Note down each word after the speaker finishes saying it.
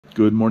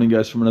Good morning,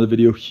 guys, from another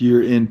video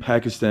here in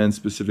Pakistan,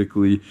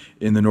 specifically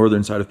in the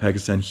northern side of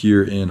Pakistan,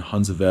 here in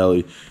Hunza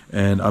Valley.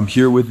 And I'm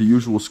here with the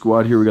usual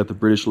squad here. We got the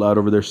British lad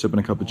over there sipping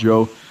a cup of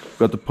Joe. We've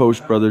got the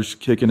Posh brothers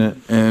kicking it.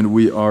 And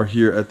we are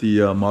here at the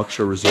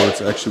Moksha Resorts.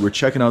 Actually, we're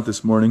checking out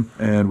this morning,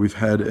 and we've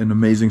had an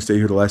amazing stay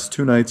here the last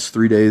 2 nights,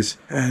 3 days.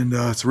 And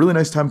it's a really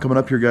nice time coming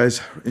up here,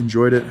 guys.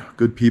 Enjoyed it.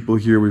 Good people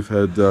here. We've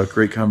had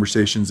great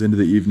conversations into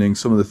the evening.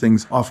 Some of the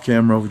things off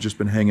camera, we've just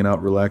been hanging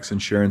out, relaxing,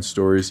 sharing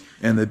stories.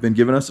 And they've been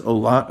giving us a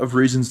lot of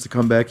reasons to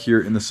come back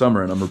here in the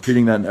summer, and I'm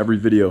repeating that in every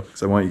video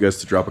because I want you guys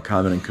to drop a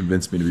comment and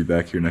convince me to be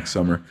back here next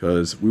summer,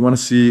 because we want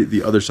to see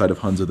the other side of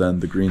Hunza, then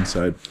the green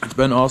side. It's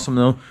been awesome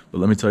though, but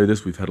let me tell you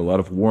this, we've had a lot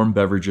of warm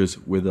beverages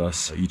with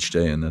us each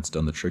day, and that's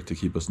done the trick to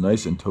keep us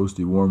nice and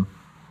toasty warm.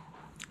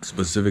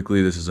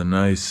 Specifically, this is a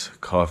nice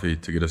coffee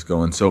to get us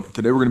going. So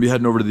today we're going to be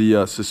heading over to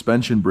the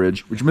suspension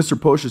bridge, which Mr.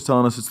 Posh is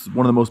telling us it's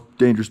one of the most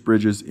dangerous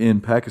bridges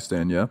in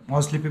Pakistan. Yeah,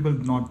 mostly people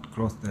do not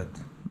cross that.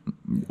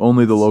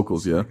 Only the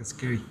locals, yeah. Like a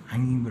scary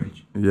hanging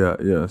bridge.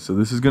 Yeah. So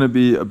this is going to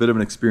be a bit of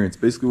an experience.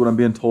 Basically, what I'm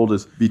being told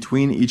is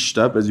between each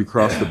step as you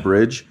cross the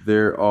bridge,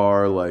 there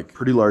are like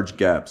pretty large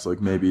gaps,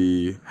 like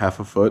maybe half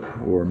a foot,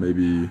 or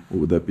maybe, what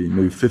would that be?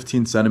 Maybe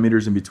 15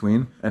 centimeters in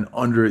between. And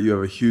under it, you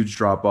have a huge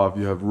drop off.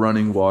 You have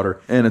running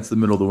water, and it's the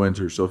middle of the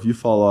winter. So if you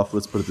fall off,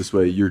 let's put it this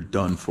way, you're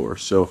done for.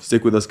 So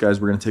stick with us,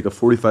 guys. We're going to take a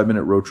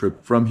 45-minute road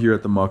trip from here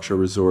at the Moksha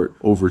Resort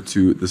over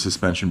to the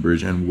suspension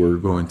bridge, and we're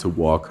going to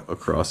walk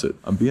across it.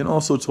 I'm being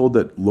also told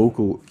that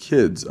local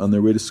kids on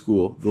their way to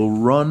school, they'll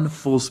run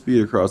full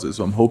speed across it,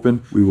 so I'm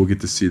hoping we will get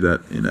to see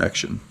that in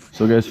action.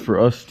 So guys, for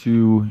us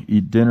to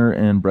eat dinner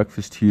and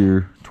breakfast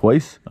here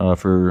twice,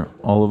 for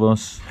all of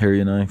us,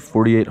 Harry and I,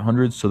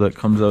 4,800, so that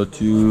comes out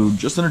to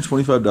just under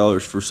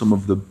 $25 for some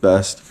of the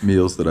best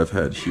meals that I've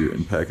had here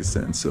in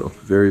Pakistan. So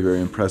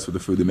very impressed with the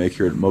food they make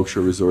here at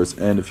Moksha Resorts.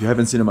 And if you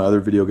haven't seen in my other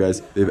video,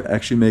 guys, they've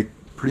actually made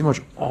pretty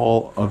much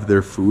all of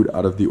their food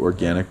out of the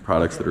organic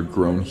products that are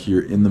grown here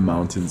in the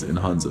mountains in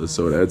Hunza.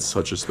 So it adds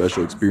such a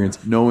special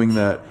experience knowing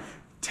that,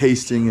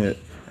 tasting it,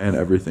 and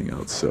everything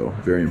else. So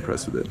very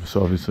impressed with it.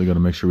 So obviously got to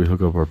make sure we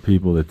hook up our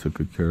people. They took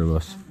good care of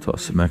us.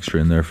 Toss some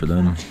extra in there for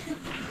them.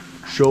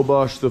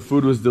 Shobash, the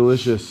food was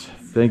delicious.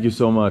 Thank you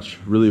so much.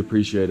 Really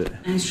appreciate it.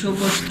 And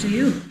shobash to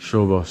you.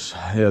 Shobash.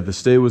 Yeah, the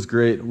stay was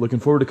great. Looking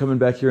forward to coming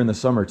back here in the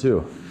summer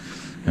too.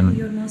 And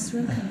you're most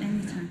welcome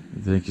anytime.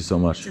 Thank you so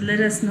much. So let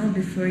us know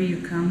before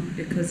you come,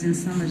 because in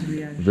summer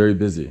we are very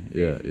busy.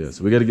 Yeah.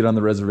 So we got to get on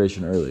the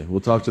reservation early. We'll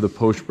talk to the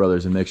Posh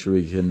brothers and make sure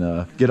we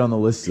can get on the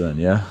list then.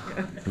 Yeah.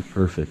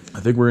 Perfect.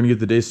 I think we're gonna get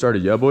the day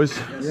started. Yeah, boys.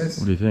 Yes.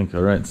 What do you think?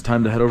 All right, it's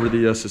time to head over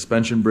the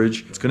suspension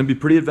bridge. It's gonna be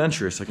pretty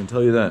adventurous, I can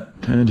tell you that.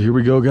 And here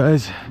we go,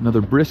 guys.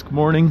 Another brisk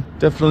morning.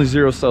 Definitely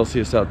 0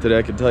 Celsius out today,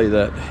 I can tell you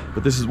that.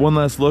 But this is one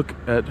last look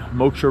at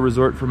Moksha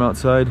Resort from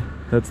outside.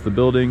 That's the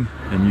building,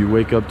 and you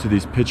wake up to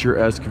these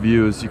picturesque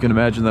views. You can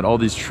imagine that all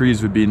these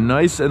trees would be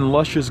nice and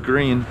luscious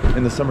green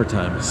in the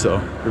summertime. So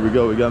here we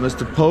go. We got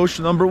Mr. Posh,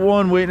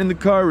 #1, waiting in the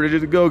car, ready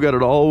to go. Got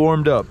it all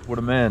warmed up. What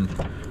a man.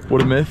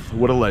 What a myth.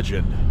 What a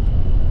legend.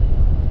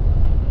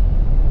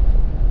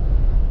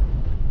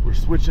 We're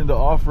switching to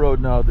off-road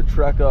now. The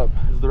trek up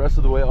is the rest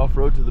of the way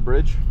off-road to the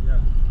bridge. Yeah.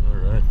 All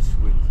right,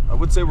 sweet. I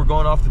would say we're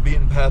going off the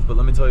beaten path, but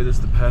let me tell you this,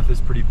 the path is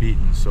pretty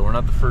beaten, so we're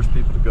not the first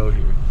people to go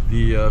here.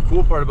 The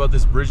cool part about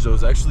this bridge though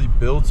is actually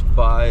built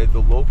by the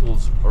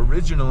locals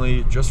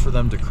originally just for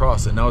them to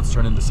cross, and now it's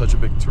turned into such a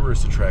big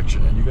tourist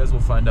attraction, and you guys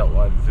will find out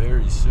why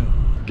very soon.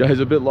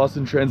 Guys, a bit lost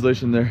in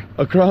translation there.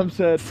 Akram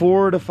said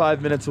 4 to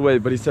 5 minutes away,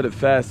 but he said it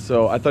fast,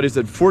 so I thought he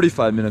said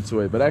 45 minutes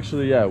away, but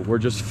actually, yeah, we're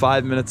just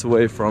 5 minutes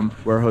away from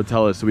where our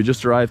hotel is. So we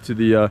just arrived to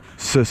the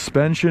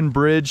suspension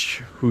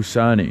bridge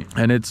Husani,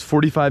 and it's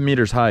 45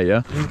 meters high,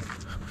 yeah?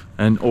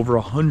 And over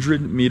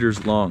 100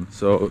 meters long.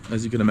 So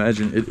as you can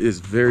imagine, it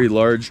is very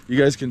large. You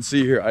guys can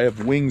see here, I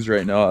have wings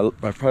right now.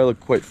 I probably look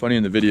quite funny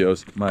in the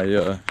videos.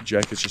 My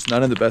jacket's just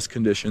not in the best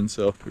condition.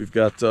 So we've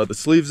got the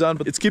sleeves on,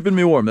 but it's keeping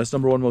me warm. That's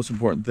 #1 most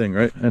important thing,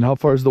 right? And how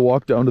far is the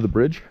walk down to the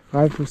bridge?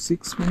 5 to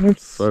 6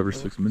 minutes. 5 or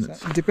 6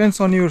 minutes. It depends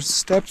on your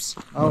steps,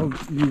 how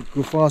you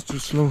go fast or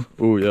slow.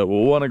 Oh yeah,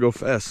 we'll want to go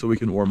fast so we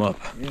can warm up.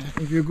 Yeah.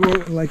 If you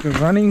go like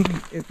running,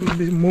 it will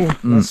be more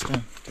less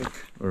time.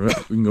 All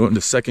right, we can go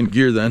into second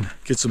gear then.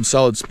 Get some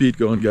solid speed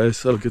going,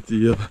 guys. That'll get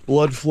the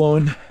blood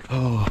flowing.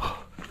 Oh,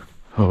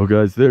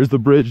 guys, there's the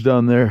bridge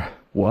down there.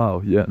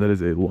 Wow, yeah, that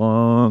is a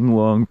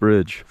long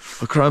bridge.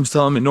 Akram's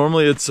telling me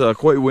normally it's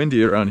quite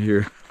windy around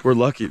here. We're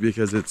lucky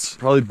because it's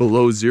probably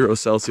below 0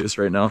 Celsius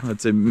right now.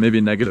 I'd say maybe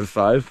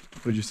 -5.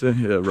 Would you say?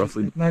 Yeah,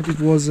 roughly. At night it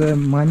was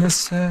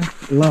minus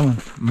 11.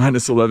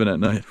 -11 at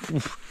night.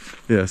 Oof.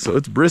 Yeah, so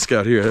it's brisk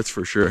out here, that's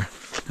for sure.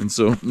 And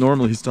so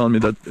normally he's telling me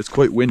that it's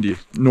quite windy.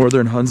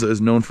 Northern Hunza is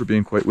known for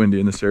being quite windy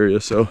in this area.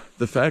 So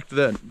the fact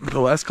that the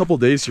last couple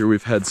days here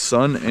we've had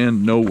sun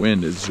and no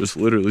wind is just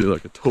literally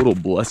like a total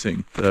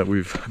blessing that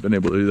we've been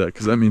able to do that,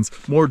 because that means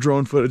more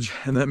drone footage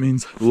and that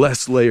means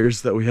less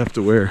layers that we have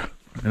to wear.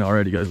 And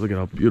already, guys, look at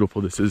how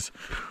beautiful this is.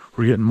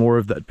 We're getting more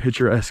of that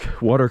picturesque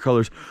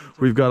watercolors.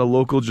 We've got a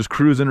local just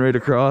cruising right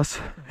across.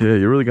 Yeah,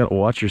 you really got to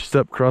watch your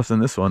step crossing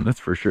this one, that's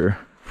for sure.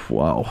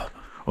 Wow.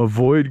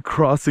 Avoid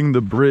crossing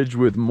the bridge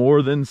with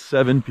more than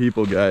 7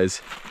 people,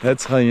 guys.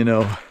 That's how you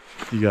know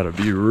you gotta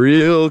be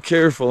real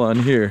careful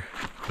on here.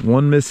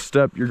 One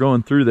misstep, you're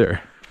going through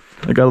there.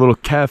 I got a little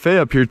cafe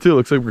up here too.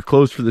 Looks like we're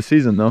closed for the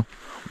season though.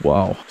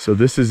 Wow. So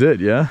this is it,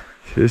 yeah?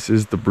 This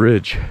is the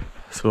bridge.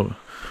 So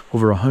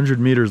over 100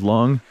 meters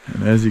long.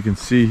 And as you can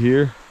see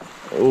here,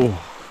 oh,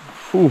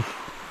 whew.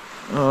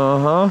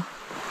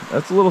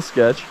 That's a little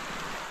sketch.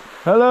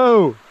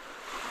 Hello.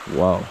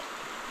 Wow.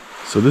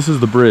 So this is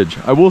the bridge.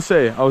 I will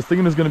say, I was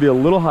thinking it's gonna be a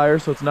little higher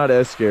so it's not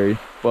as scary.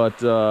 But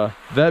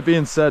that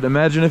being said,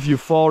 imagine if you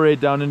fall right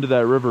down into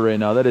that river right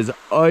now. That is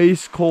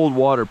ice cold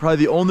water. Probably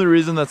the only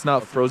reason that's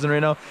not frozen right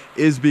now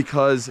is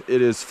because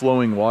it is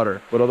flowing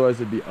water. But otherwise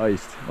it'd be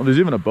iced. Oh, there's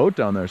even a boat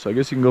down there. So I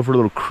guess you can go for a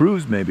little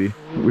cruise maybe.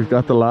 We've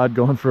got the lad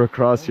going for a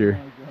cross here.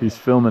 He's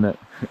filming it.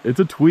 It's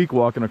a tweak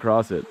walking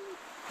across it.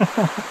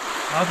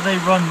 How do they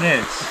run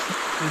this?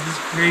 This is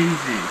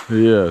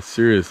crazy. Yeah,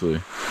 seriously.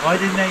 Why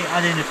didn't they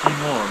add in a few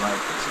more? Like,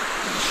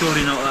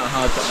 surely not that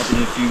hard to add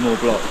in a few more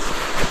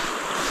blocks.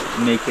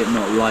 Make it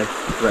not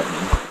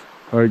life-threatening.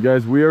 All right,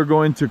 guys, we are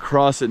going to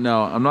cross it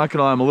now. I'm not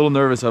gonna lie, I'm a little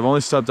nervous. I've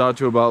only stepped out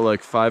to about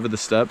like 5 of the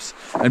steps,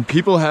 and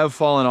people have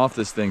fallen off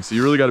this thing, so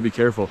you really gotta be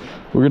careful.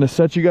 We're gonna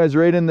set you guys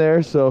right in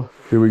there, so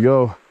here we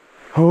go.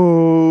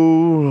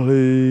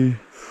 Holy,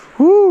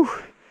 whoo!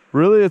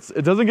 Really,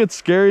 it doesn't get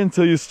scary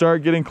until you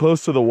start getting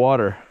close to the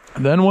water.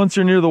 And then once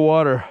you're near the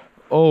water,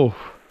 oh,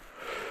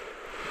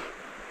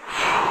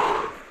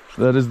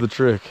 that is the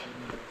trick.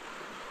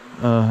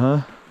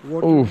 Uh-huh.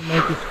 Water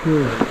make it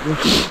scary.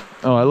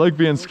 Oh, I like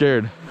being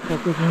scared.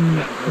 Focus on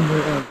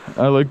the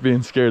I like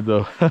being scared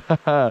though.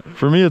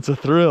 For me, it's a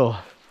thrill.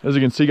 As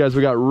you can see, guys,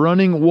 we got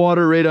running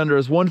water right under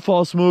us. One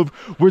false move,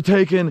 we're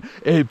taking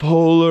a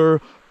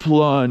polar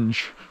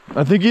plunge.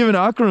 I think even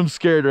Akram's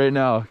scared right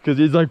now because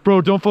he's like,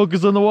 bro, don't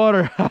focus on the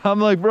water. I'm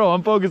like, bro,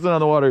 I'm focusing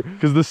on the water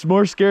because the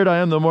more scared I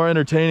am, the more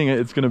entertaining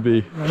it's gonna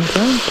be. Yes,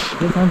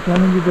 I'm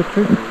telling you the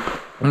trick.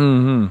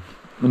 Mm-hmm.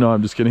 No,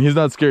 I'm just kidding. He's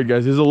not scared,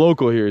 guys. He's a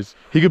local here.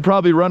 He could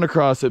probably run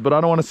across it, but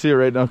I don't want to see it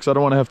right now because I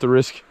don't want to have to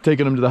risk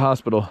taking him to the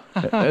hospital.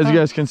 As you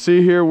guys can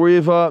see here,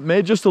 we've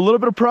made just a little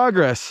bit of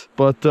progress,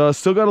 but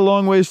still got a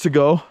long ways to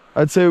go.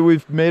 I'd say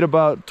we've made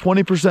about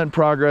 20%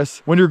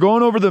 progress. When you're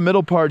going over the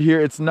middle part here,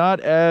 it's not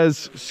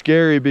as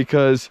scary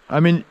because, I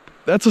mean,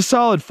 that's a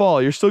solid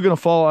fall. You're still going to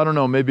fall, I don't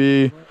know,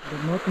 maybe...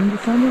 But not in the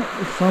summer.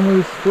 The summer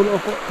is full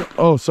of water.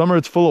 Oh, summer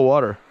it's full of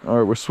water. All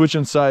right, we're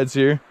switching sides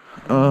here.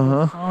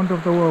 The sound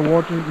of the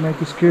water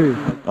make it scary.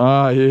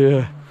 Ah,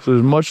 yeah. So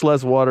there's much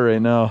less water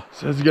right now.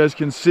 So as you guys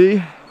can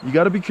see, you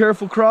got to be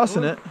careful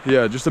crossing it.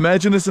 Yeah, just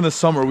imagine this in the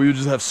summer. We would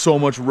just have so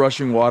much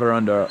rushing water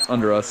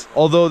under us.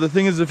 Although the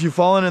thing is, if you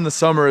fall in the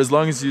summer, as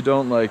long as you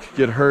don't like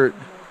get hurt,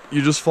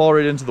 you just fall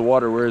right into the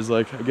water. Whereas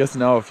like, I guess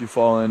now if you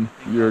fall in,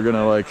 you're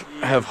gonna like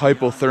have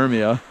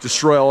hypothermia,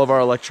 destroy all of our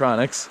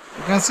electronics.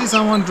 You can see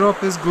someone drop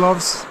his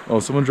gloves.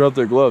 Oh, someone dropped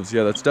their gloves.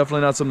 Yeah, that's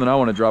definitely not something I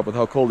want to drop with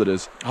how cold it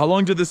is. How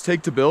long did this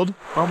take to build?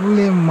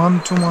 Probably a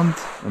month, 2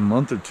 months. A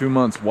month or 2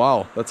 months.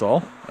 Wow, that's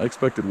all? I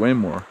expected way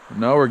more.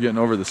 Now we're getting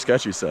over the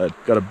sketchy side.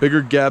 Got a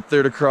bigger gap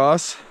there to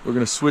cross. We're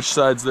gonna switch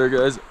sides there,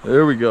 guys.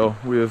 There we go.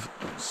 We have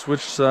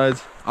switched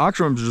sides.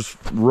 Akram's just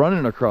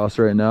running across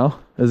right now,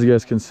 as you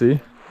guys can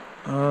see.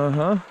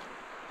 I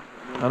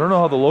don't know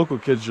how the local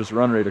kids just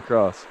run right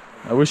across.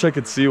 I wish I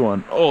could see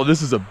one. Oh,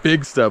 this is a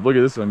big step. Look at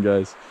this one,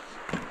 guys.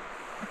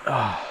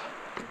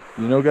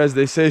 You know, guys,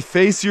 they say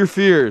face your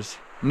fears.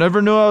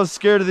 Never knew I was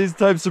scared of these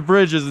types of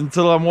bridges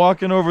until I'm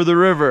walking over the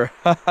river.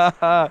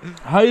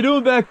 How you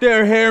doing back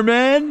there,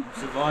 Hairman?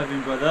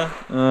 Surviving,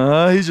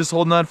 brother. He's just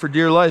holding on for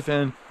dear life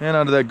and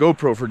out of that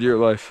GoPro for dear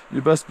life.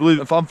 You best believe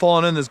if I'm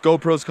falling in, this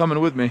GoPro's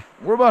coming with me.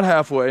 We're about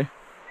halfway.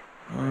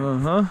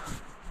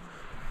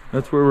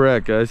 That's where we're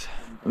at, guys.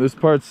 This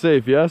part's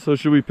safe, yeah? So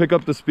should we pick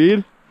up the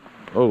speed?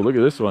 Oh, look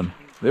at this one.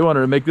 They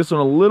wanted to make this one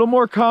a little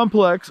more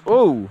complex.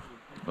 Oh,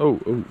 oh,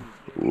 oh,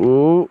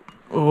 oh,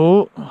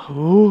 oh,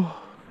 oh.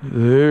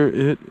 There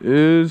it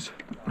is.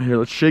 Here,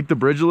 let's shake the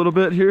bridge a little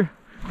bit here.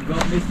 You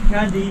got Mr.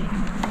 Candy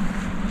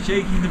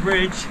shaking the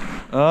bridge.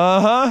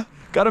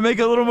 Gotta make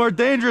it a little more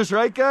dangerous,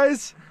 right,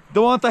 guys?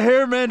 Don't want the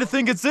Hairman to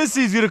think it's this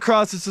easy to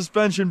cross a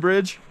suspension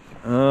bridge.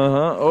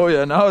 Oh,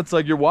 yeah, now it's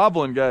like you're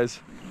wobbling, guys.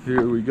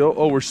 Here we go.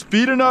 Oh, we're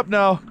speeding up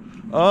now.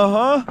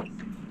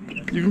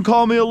 You can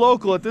call me a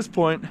local at this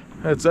point.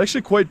 It's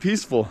actually quite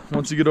peaceful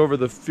once you get over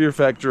the fear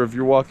factor of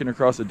you're walking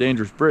across a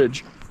dangerous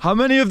bridge. How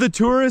many of the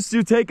tourists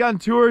you take on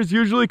tours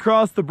usually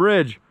cross the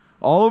bridge?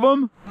 All of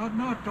them?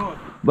 Not all.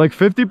 Like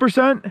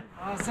 50%?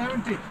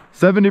 70.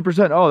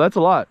 70%. Oh, that's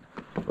a lot.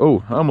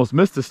 Oh, I almost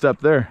missed a step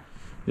there.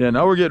 Yeah,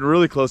 now we're getting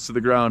really close to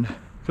the ground.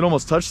 Can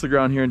almost touch the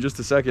ground here in just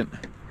a second.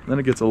 Then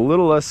it gets a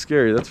little less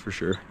scary, that's for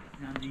sure.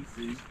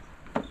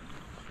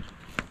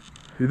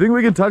 You think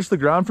we can touch the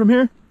ground from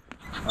here?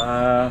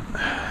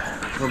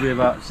 Probably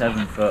about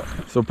 7 foot.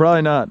 So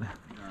probably not.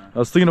 I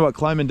was thinking about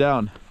climbing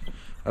down.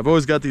 I've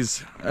always got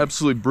these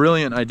absolutely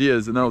brilliant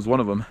ideas, and that was one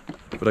of them.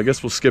 But I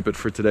guess we'll skip it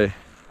for today.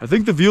 I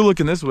think the view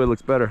looking this way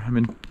looks better. I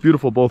mean,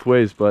 beautiful both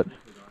ways, but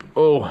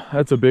Oh,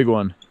 that's a big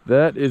one.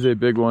 That is a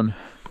big one.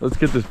 Let's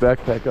get this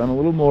backpack on a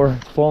little more.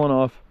 It's falling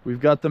off. We've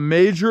got the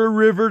major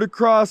river to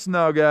cross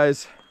now,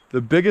 guys.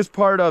 The biggest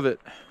part of it.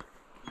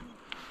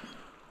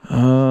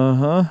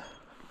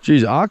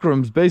 Geez,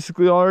 Akram's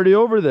basically already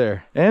over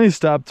there. And he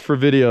stopped for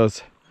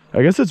videos.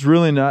 I guess it's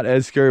really not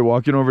as scary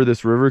walking over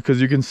this river because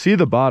you can see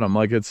the bottom.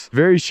 Like, it's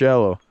very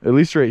shallow. At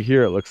least right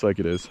here it looks like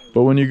it is.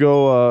 But when you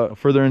go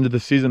further into the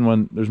season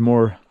when there's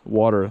more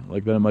water,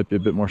 like, then it might be a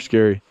bit more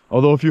scary.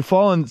 Although if you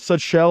fall in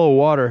such shallow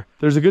water,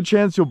 there's a good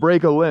chance you'll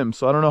break a limb.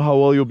 So I don't know how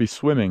well you'll be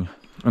swimming.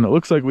 And it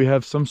looks like we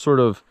have some sort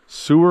of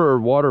sewer or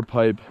water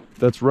pipe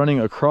that's running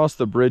across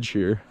the bridge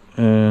here.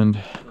 And,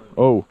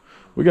 oh,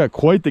 we got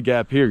quite the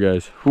gap here,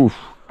 guys. Whew.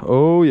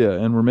 Oh yeah,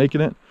 and we're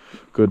making it.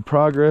 Good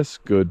progress,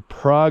 good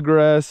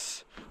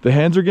progress. The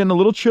hands are getting a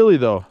little chilly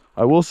though.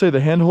 I will say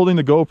the hand holding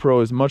the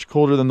GoPro is much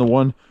colder than the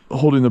one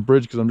holding the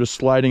bridge because I'm just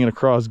sliding it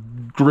across,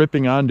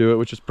 gripping onto it,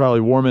 which is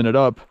probably warming it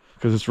up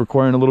because it's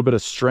requiring a little bit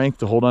of strength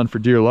to hold on for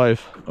dear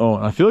life. Oh,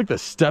 and I feel like the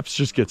steps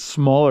just get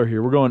smaller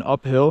here. We're going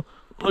uphill.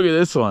 Look at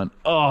this one.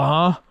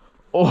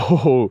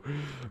 Oh,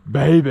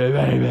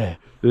 baby.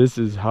 This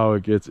is how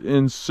it gets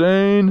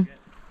insane.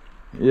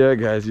 Yeah,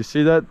 guys, you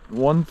see that?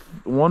 One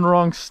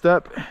wrong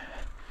step.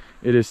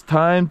 It is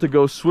time to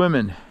go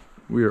swimming.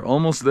 We are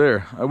almost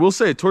there. I will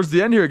say, towards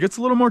the end here, it gets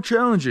a little more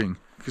challenging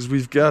because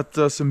we've got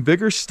some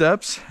bigger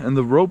steps, and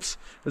the ropes,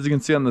 as you can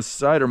see on the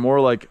side, are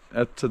more like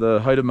to the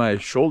height of my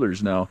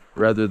shoulders now,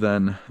 rather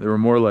than they were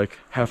more like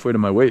halfway to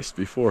my waist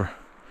before.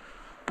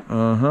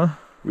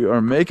 We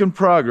are making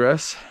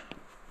progress.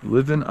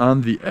 Living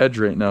on the edge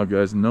right now,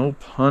 guys. No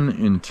pun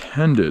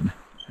intended.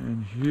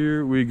 And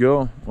here we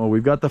go. Well,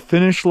 we've got the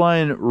finish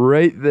line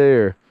right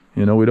there.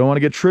 You know, we don't want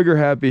to get trigger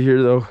happy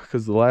here though,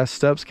 because the last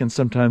steps can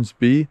sometimes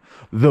be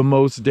the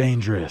most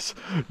dangerous.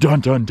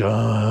 Dun dun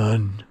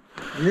dun.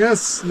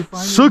 Yes.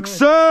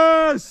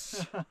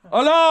 Success!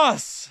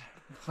 Alas!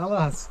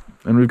 Alas.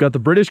 And we've got the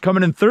British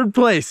coming in third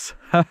place.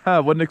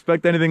 Haha, wouldn't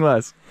expect anything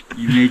less.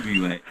 You made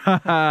me wait.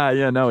 Haha,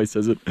 yeah, now he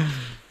says it.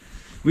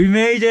 We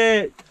made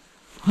it!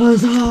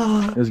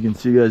 Huzzah! As you can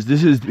see, guys,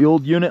 this is the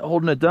old unit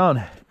holding it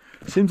down.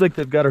 Seems like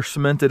they've got her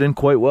cemented in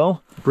quite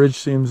well. Bridge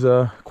seems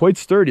quite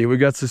sturdy. We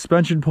got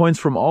suspension points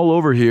from all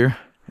over here.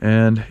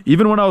 And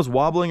even when I was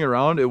wobbling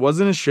around, it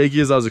wasn't as shaky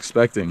as I was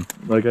expecting.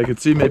 Like, I could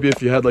see maybe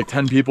if you had like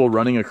 10 people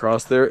running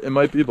across there, it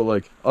might be, but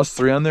like us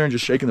 3 on there and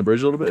just shaking the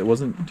bridge a little bit, it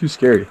wasn't too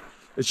scary.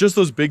 It's just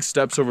those big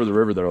steps over the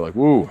river that are like,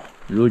 whoa,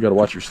 you really got to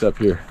watch your step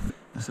here.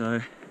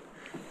 So,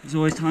 there's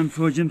always time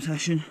for a gym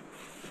session.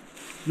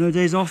 No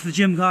days off the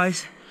gym,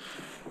 guys.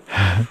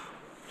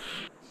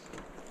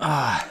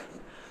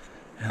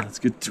 Yeah, let's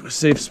get to a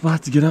safe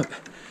spot to get up.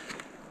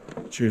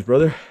 Cheers,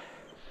 brother.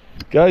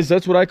 Guys,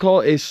 that's what I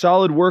call a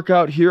solid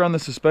workout here on the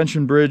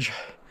suspension bridge.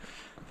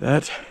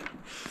 That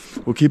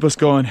will keep us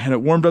going. And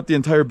it warmed up the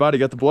entire body.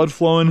 Got the blood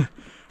flowing.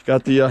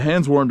 Got the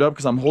hands warmed up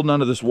because I'm holding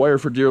onto this wire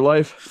for dear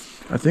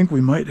life. I think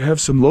we might have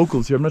some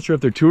locals here. I'm not sure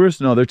if they're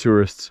tourists. No, they're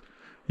tourists.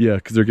 Yeah,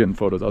 because they're getting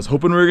photos. I was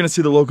hoping we were going to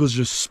see the locals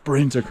just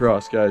sprint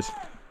across, guys.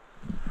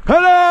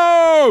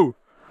 Hello!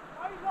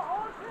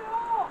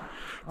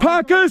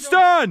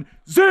 Pakistan!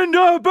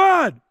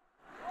 Zindabad!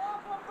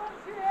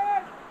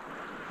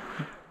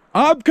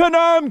 Aapka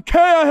naam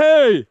kya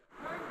hai?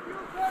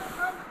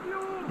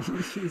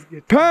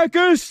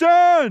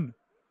 Pakistan!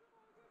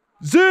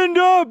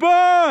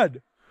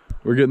 Zindabad!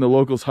 We're getting the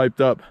locals hyped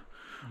up.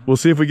 We'll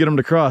see if we get them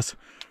to cross.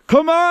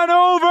 Come on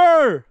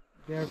over!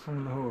 They're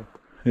from Lahore.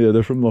 Yeah,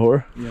 they're from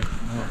Lahore? Yeah,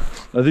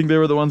 Lahore. I think they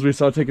were the ones we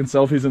saw taking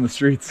selfies in the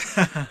streets.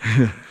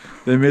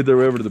 They made their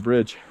way over to the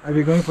bridge. Are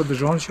we going for the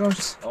drone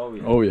shots? Oh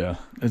yeah. Oh yeah.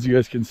 As you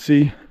guys can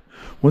see,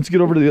 once you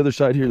get over to the other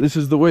side here, this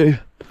is the way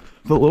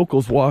the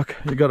locals walk.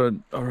 You got a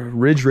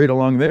ridge right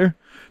along there.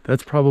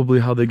 That's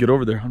probably how they get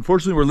over there.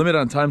 Unfortunately, we're limited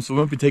on time, so we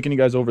won't be taking you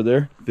guys over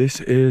there. This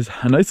is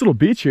a nice little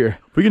beach here.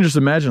 We can just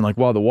imagine, like,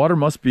 wow, the water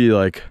must be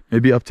like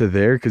maybe up to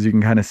there because you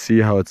can kind of see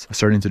how it's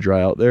starting to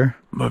dry out there.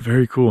 But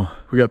very cool.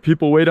 We got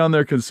people way down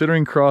there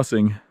considering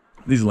crossing.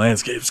 These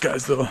landscapes,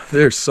 guys, though,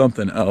 there's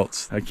something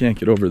else. I can't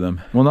get over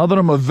them. Well, now that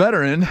I'm a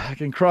veteran, I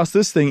can cross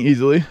this thing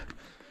easily.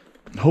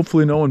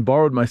 Hopefully no one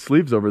borrowed my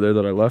sleeves over there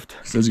that I left.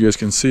 As you guys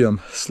can see, I'm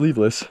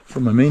sleeveless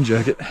from my main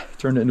jacket.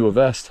 Turned it into a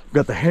vest.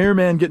 Got the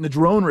hairman getting the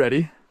drone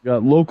ready.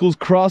 Got locals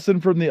crossing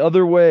from the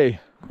other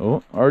way.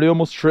 Oh, already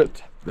almost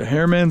tripped. The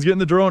hairman's getting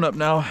the drone up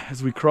now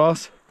as we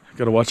cross.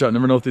 Gotta watch out,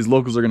 never know if these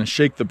locals are gonna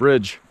shake the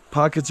bridge.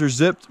 Pockets are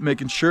zipped,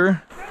 making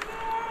sure.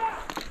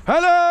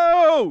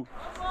 Hello!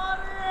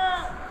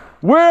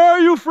 Where are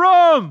you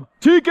from?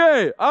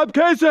 TK, aap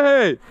kaise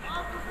hai?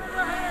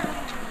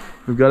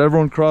 We've got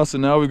everyone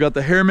crossing now. We've got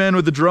the hairman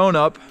with the drone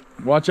up.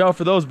 Watch out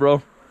for those,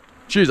 bro.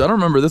 Jeez, I don't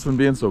remember this one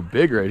being so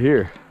big right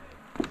here.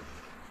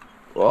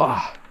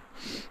 Oh,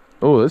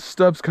 this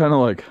step's kind of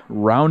like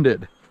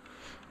rounded.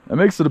 That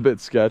makes it a bit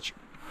sketch.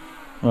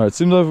 All right,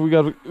 seems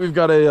like we've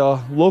got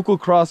a local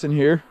crossing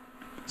here.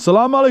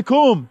 Salam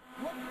alaikum.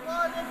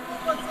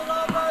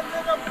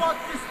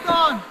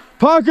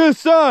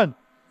 Pakistan.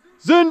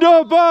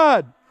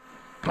 Zindabad.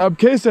 Ab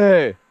kaise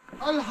hai?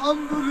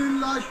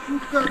 अल्हम्दुलिल्लाह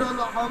शुक्र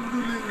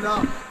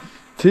अल्हम्दुलिल्लाह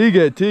ठीक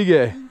है ठीक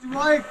है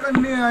enjoy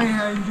करने आए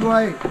हैं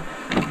एंजॉय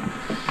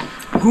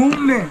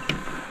घूमने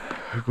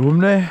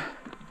घूमने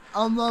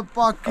हम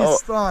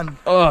पाकिस्तान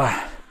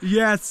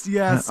Yes,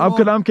 yes.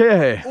 आपका नाम क्या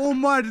है?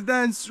 Omar,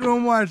 that's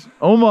Omar.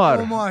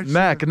 Omar.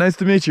 Mac, nice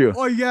to meet you.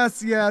 Oh,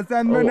 yes, yes.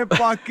 And मैंने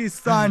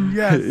Pakistan,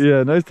 yes.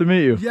 Yeah, nice to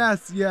meet you.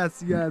 Yes,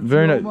 yes, yes.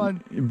 Very nice.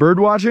 Bird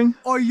watching?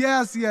 Oh,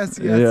 yes, yes,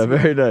 yes. Yeah,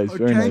 very nice, oh,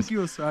 very nice. Thank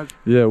you, sir.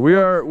 Yeah,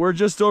 we're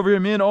just over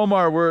here. Me and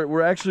Omar,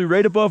 we're actually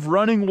right above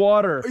running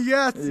water.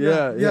 Yes,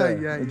 yeah.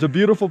 It's a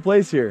beautiful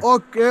place here.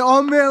 Okay,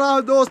 और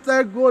मेरा दोस्त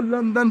है वो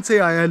London से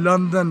आया है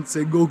London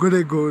से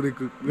गोगरे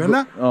है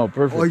ना? Oh,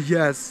 perfect. Oh,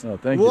 yes. Oh,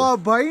 thank you. वो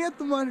भाई है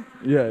तुम्हारे?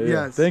 Yeah.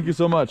 Yes. Thank you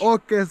so much.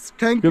 Okay,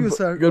 thank you,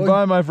 sir.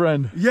 Goodbye, my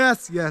friend.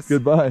 Yes.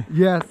 Goodbye.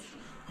 Yes.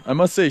 I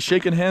must say,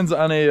 shaking hands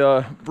on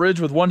a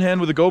bridge with one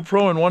hand with a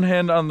GoPro and one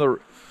hand on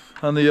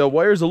the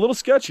wire is a little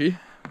sketchy,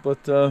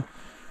 but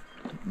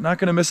not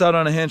gonna miss out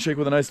on a handshake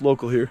with a nice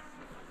local here.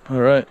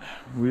 All right,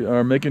 we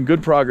are making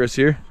good progress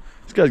here.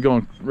 This guy's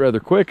going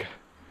rather quick.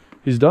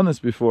 He's done this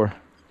before.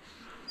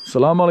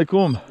 Salam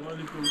alaikum.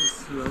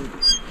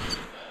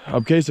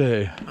 Ab kaise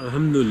hai?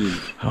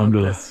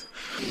 Alhamdulillah.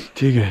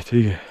 ठीक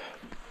है.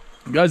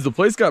 Guys, the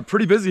place got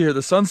pretty busy here.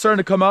 The sun's starting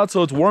to come out,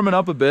 so it's warming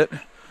up a bit.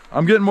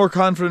 I'm getting more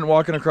confident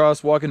walking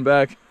across, walking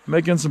back,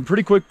 making some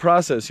pretty quick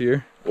process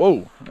here.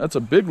 Whoa, that's a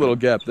big little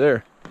gap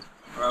there.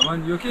 Alright,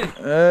 man, you okay?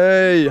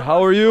 Hey,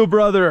 how are you,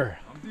 brother?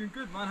 I'm doing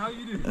good, man. How are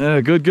you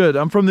doing? Good.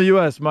 I'm from the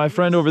US. My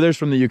friend over there's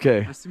from the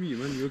UK. Nice to meet you,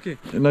 man. You okay?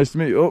 Nice to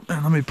meet you. Oh,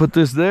 and let me put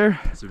this there.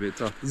 It's a bit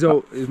tough.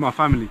 So, it's my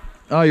family.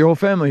 Oh, your whole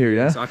family here,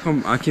 yeah? So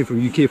I came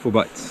from UK for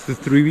about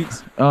 3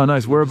 weeks. Oh,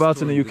 nice.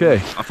 Whereabouts in the UK?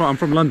 I'm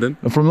from London.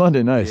 From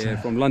London, nice. Yeah,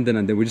 from London,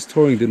 and then we're just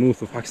touring the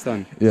north of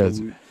Pakistan. Yeah.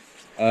 So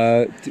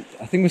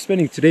I think we're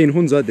spending today in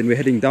Hunza, then we're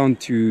heading down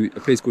to a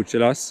place called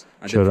Chilas.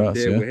 And then from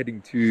there, we're heading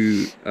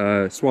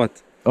to Swat.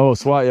 Oh,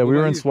 Swat, yeah. We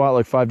were in Swat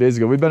like 5 days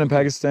ago. We've been in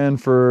Pakistan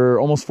for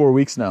almost 4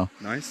 weeks now.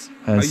 Nice.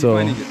 And How are you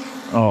finding it?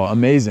 Oh,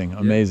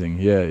 amazing.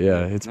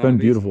 Yeah. It's been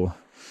beautiful.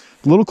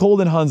 A little cold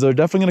in Hunza.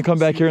 Definitely gonna come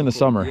back here in the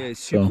summer. Yeah,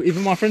 so.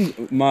 Even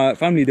my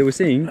family, they were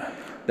saying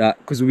that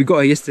because we got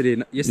here yesterday,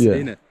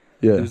 innit?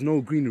 Yeah. There's no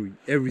greenery.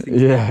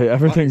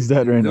 Everything's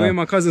dead right now. The way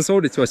my cousin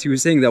sold it to us, he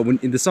was saying that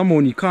in the summer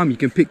when you come, you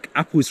can pick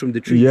apples from the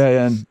trees.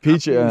 Yeah, and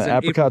peach,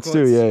 apricots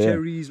too. Yeah,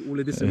 cherries, all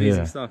of this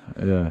amazing stuff.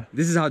 Yeah.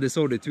 This is how they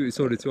sold it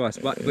to us,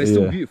 but it's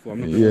still beautiful.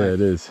 I'm not gonna lie.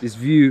 It is. This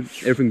view,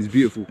 everything is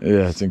beautiful.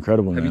 Yeah, it's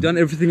incredible. Have you done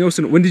everything else?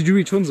 When did you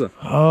reach Hunza?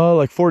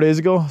 Like 4 days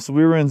ago. So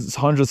we were in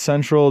Hunza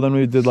Central. Then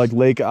we did like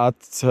Lake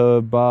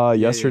Ataba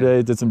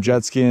yesterday. Did some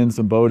jet skiing,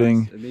 some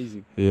boating. That's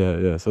amazing.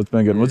 Yeah. So it's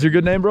been good. What's your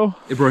good name, bro?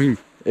 Ibrahim.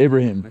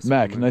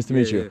 Mac, nice to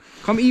meet you.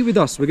 Come eat with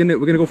us. We're gonna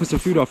go for some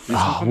food after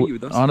this. Come eat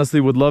with us.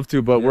 Honestly, would love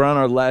to, but we're on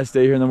our last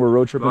day here, and then we're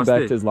road tripping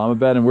back to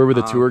Islamabad, and we're with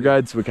a tour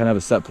guide, so we kind of have a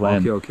set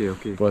plan. Okay.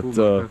 But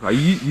cool, are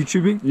you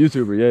YouTubing?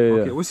 YouTuber,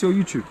 yeah. Okay, what's your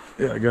YouTube?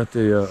 Yeah, I got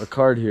a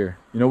card here.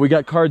 You know, we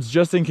got cards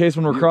just in case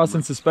when we're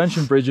crossing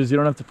suspension bridges, you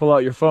don't have to pull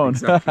out your phone.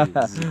 Exactly.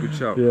 This is a good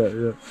shout.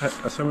 Yeah.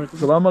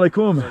 Salam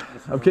alaikum.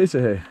 Ab kaise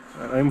hai?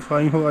 I'm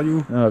fine. How are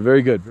you?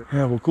 Very good.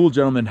 Yeah, well, cool,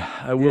 gentlemen.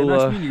 I will.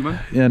 Nice meeting you, man.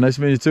 Yeah, nice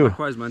meeting you too.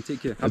 Likewise, man.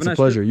 Take care. It's a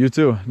pleasure. You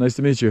too. Nice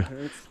to meet you.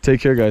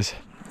 Take care, guys.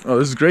 Oh,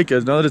 this is great,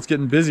 guys. Now that it's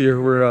getting busier,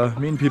 we're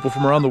meeting people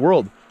from around the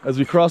world as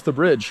we cross the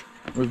bridge.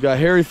 We've got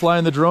Harry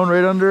flying the drone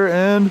right under,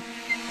 and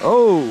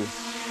oh.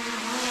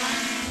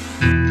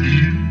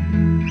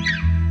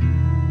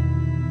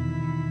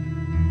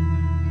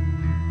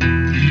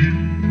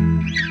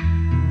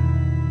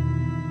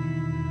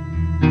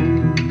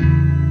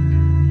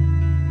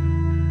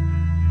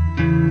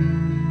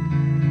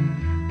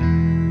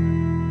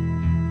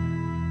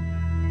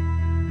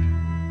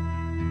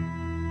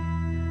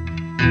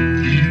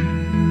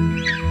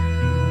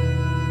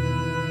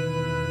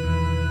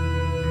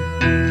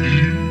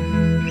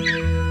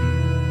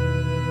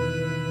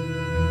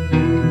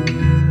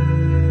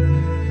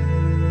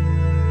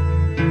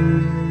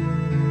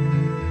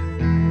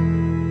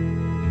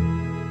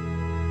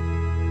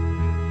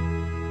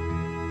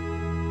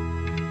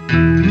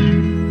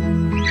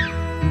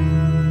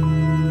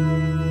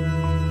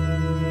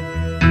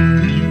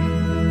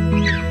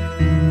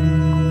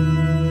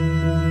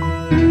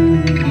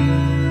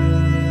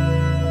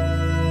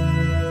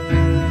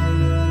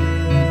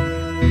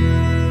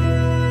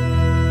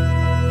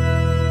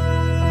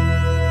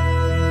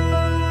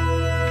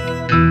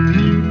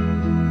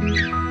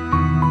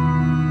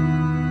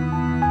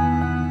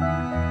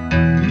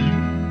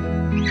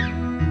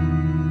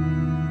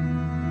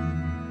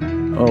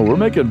 Oh, we're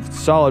making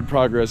solid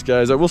progress,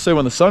 guys. I will say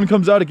when the sun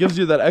comes out, it gives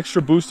you that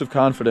extra boost of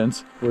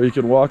confidence where you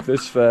can walk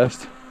this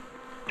fast.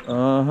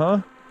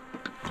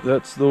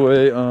 That's the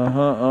way.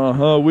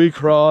 We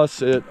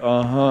cross it.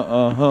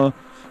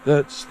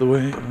 That's the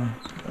way.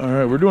 All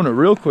right, we're doing it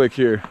real quick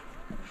here.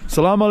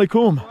 Salam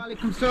alaikum.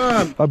 Walaikum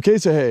salam. Ab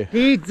kaise hai?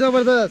 Heat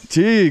zabardast.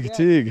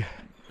 Teague.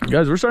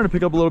 Guys, we're starting to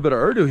pick up a little bit of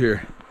Urdu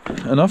here.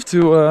 Enough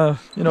to,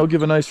 you know,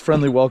 give a nice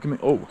friendly welcoming.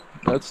 Oh,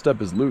 that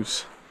step is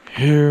loose.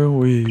 Here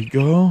we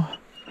go.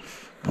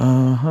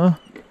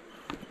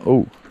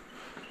 Oh.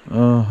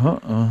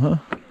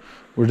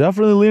 We're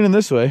definitely leaning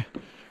this way.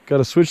 Got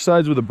to switch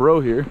sides with a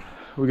bro here.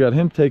 We got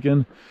him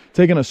taking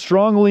a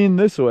strong lean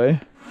this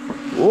way.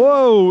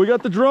 Whoa, we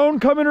got the drone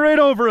coming right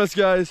over us,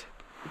 guys.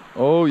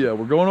 Oh yeah,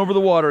 we're going over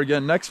the water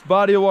again. Next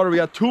body of water. We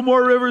got 2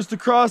 more rivers to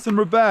cross and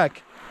we're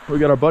back. We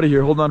got our buddy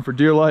here holding on for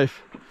dear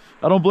life.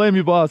 I don't blame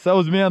you, boss. That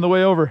was me on the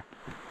way over.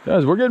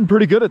 Guys, we're getting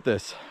pretty good at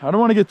this. I don't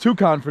want to get too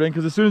confident,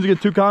 because as soon as you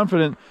get too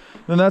confident,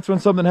 then that's when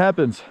something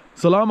happens.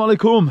 Salam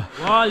alaikum.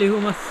 Wa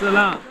alaikum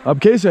assalam. Ab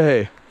kaise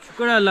hai?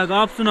 Shukr Allah,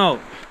 aap sunao.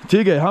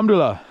 Theek hai,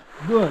 alhamdulillah.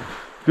 Good.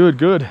 Good,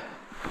 good.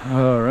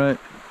 All right.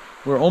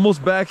 We're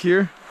almost back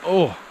here.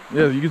 Oh,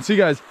 yeah, you can see,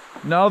 guys,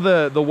 now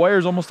the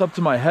wire's almost up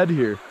to my head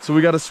here. So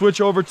we got to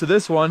switch over to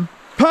this one.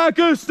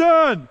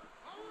 Pakistan!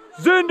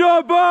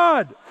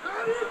 Zindabad!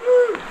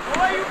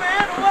 How are you,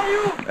 man? How are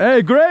you?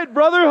 Hey, great,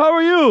 brother. How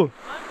are you?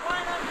 I'm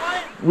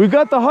fine. We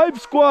got the hype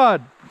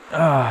squad.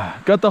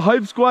 Got the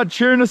hype squad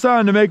cheering us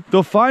on to make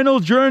the final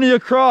journey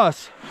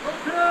across.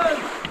 Okay.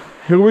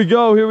 Here we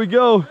go, here we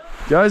go.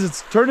 Guys,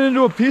 it's turning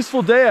into a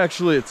peaceful day,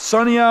 actually. It's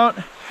sunny out.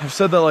 I've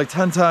said that like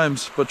 10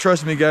 times, but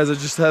trust me, guys, I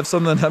just have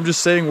something. I'm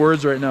just saying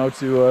words right now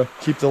to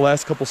keep the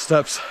last couple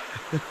steps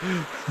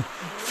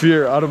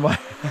fear out of my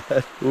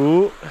head.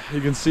 Ooh, you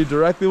can see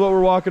directly what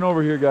we're walking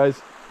over here,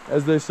 guys.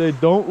 As they say,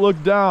 don't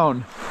look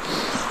down.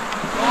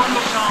 Don't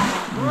look down.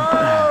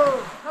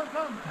 Whoa.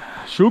 Come.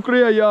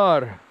 Shukriya,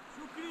 yar.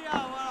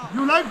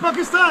 You like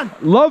Pakistan?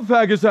 Love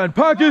Pakistan.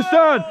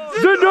 Pakistan!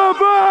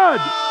 Zindabad!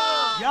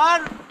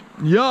 Yar.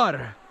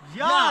 Yar.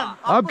 Yar.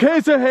 Ab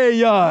kaise hai,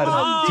 yar?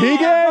 Theek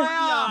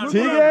hai?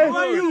 Theek hai?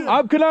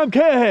 Aapka naam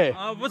kya hai?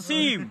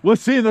 Wasim.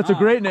 Wasim, that's a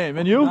great name.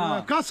 And you?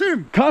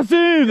 Qasim.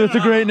 Kasim, that's a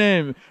great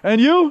name. And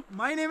you?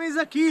 My name is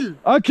Akil.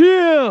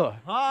 Akil,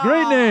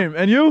 great name.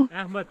 And you?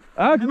 Ahmed.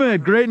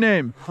 Ahmed, great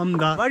name.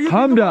 Hamda.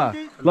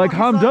 Hamda, like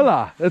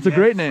Hamdullah, that's a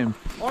great name.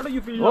 What do you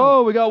feel?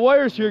 Oh, we got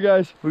wires here,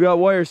 guys. We got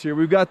wires here.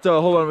 We've got,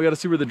 hold on, we got to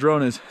see where the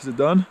drone is. Is it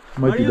done?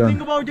 Might be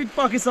done. about it,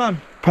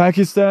 Pakistan?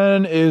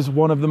 Pakistan is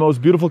one of the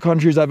most beautiful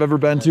countries I've ever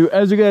been to.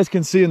 As you guys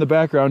can see in the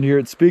background here,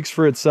 it speaks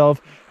for itself,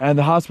 and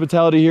the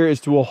hospitality here is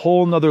to a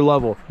whole nother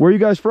level. Where are you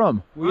guys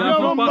from? We are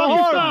from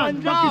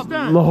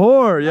Pakistan.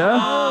 Lahore,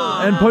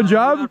 yeah? And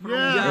Punjab?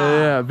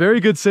 Yeah, very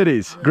good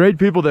cities. Great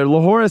people there.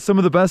 Lahore has some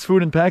of the best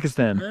food in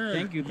Pakistan.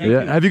 Thank you.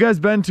 Have you guys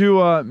been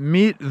to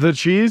Meet the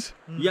Cheese?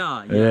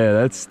 Yeah. Yeah,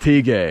 that's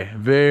Tigay.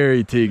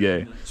 Very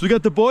Tigay. So we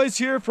got the boys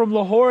here from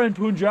Lahore and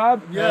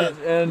Punjab. Yeah.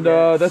 And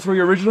that's where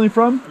you're originally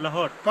from?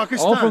 Lahore.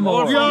 Pakistan. All from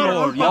Lahore. We are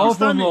all All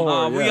from Pakistani.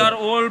 Lahore. We are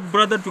all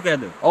brother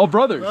together. all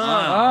brothers.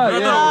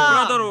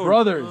 Yeah. Brotherhood.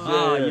 Brothers.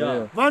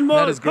 Yeah. One more.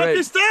 That is great.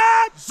 Pakistan.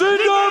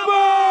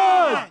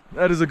 Zindabad!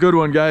 That is a good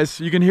one, guys.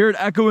 You can hear it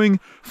echoing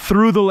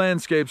through the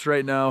landscapes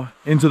right now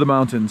into the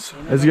mountains.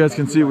 As you guys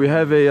can see, we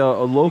have a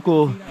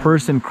local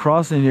person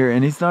crossing here,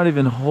 and he's not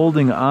even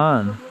holding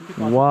on.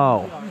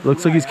 Wow.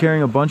 Looks like he's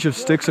carrying a bunch of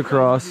sticks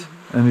across,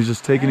 and he's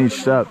just taking each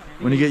step.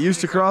 When you get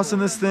used to crossing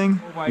this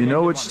thing, you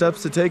know which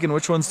steps to take and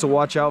which ones to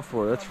watch out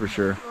for, that's for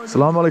sure.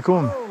 Salam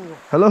alaikum.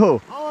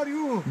 Hello. How are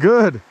you?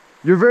 Good.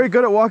 You're very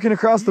good at walking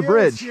across the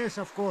bridge. Yes,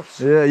 of course.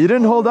 Yeah, you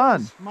didn't hold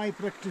on. My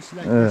practice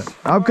like this.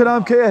 Aapka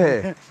naam kya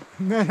hai?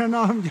 मेरा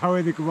नाम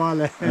जावेद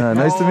इकबाल है.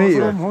 Nice to meet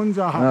you. From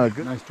Hunza.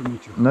 Good. Nice to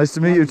meet you. Nice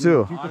to meet you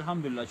too.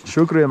 Alhamdulillah.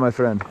 Shukriya, my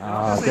friend.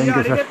 Thank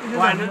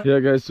you. Yeah,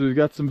 guys, so we've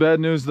got some bad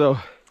news though.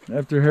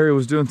 After Harry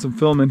was doing some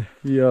filming,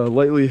 he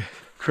lightly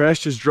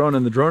crashed his drone,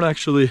 and the drone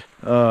actually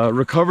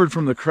recovered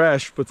from the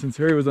crash, but since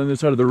Harry was on the other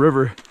side of the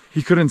river,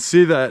 he couldn't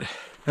see that.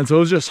 And so it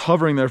was just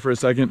hovering there for a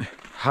second.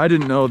 I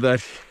didn't know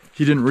that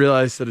he didn't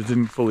realize that it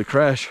didn't fully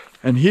crash,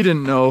 and he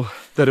didn't know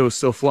that it was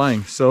still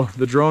flying. So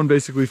the drone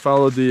basically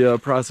followed the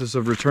process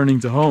of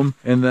returning to home,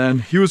 and then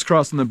he was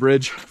crossing the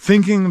bridge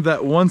thinking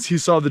that once he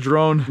saw the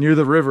drone near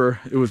the river,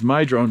 it was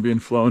my drone being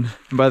flown.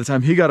 And by the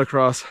time he got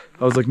across,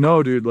 I was like,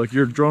 no dude, like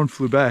your drone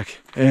flew back.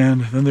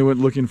 And then they went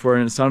looking for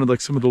it, and it sounded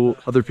like some of the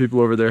other people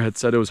over there had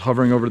said it was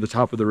hovering over the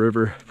top of the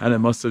river, and it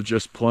must have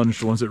just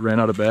plunged once it ran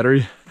out of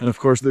battery. And of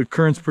course the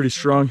current's pretty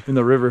strong in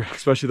the river,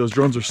 especially those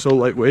drones are so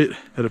lightweight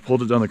that it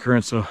pulled it down the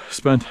current. So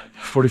spent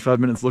 45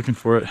 minutes looking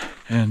for it,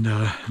 and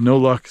no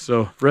luck.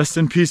 So rest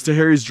in peace to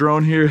Harry's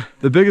drone here.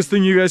 The biggest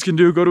thing you guys can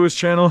do, go to his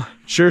channel,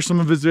 share some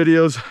of his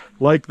videos,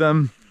 like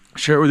them,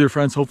 share it with your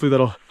friends. Hopefully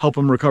that'll help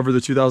him recover the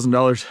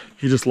 $2,000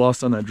 he just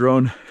lost on that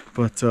drone.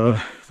 But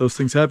those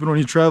things happen when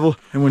you travel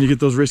and when you get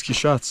those risky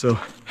shots, so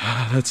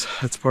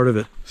that's part of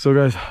it. So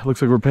guys,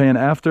 looks like we're paying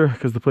after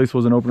because the place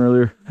wasn't open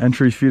earlier.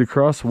 Entry fee to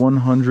cross,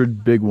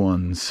 100 big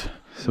ones.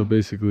 So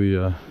basically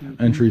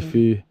entry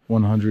fee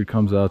 100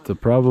 comes out to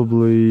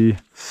probably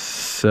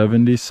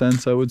 70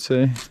 cents, I would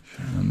say.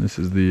 And this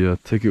is the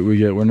ticket we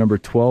get. We're number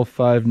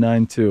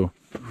 12592.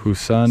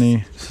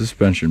 Husani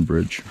Suspension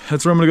Bridge.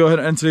 That's where I'm gonna go ahead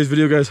and end today's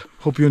video, guys.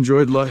 Hope you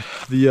enjoyed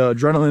the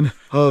adrenaline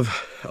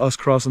of us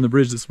crossing the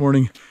bridge this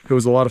morning. It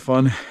was a lot of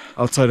fun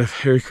outside of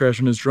Harry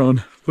crashing his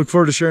drone. Look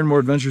forward to sharing more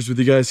adventures with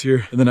you guys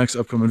here in the next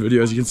upcoming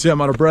video. As you can see,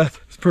 I'm out of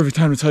breath. It's a perfect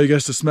time to tell you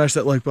guys to smash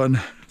that like button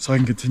so I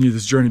can continue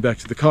this journey back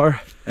to the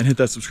car, and hit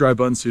that subscribe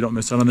button so you don't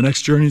miss out on the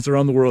next journeys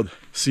around the world.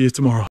 See you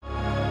tomorrow.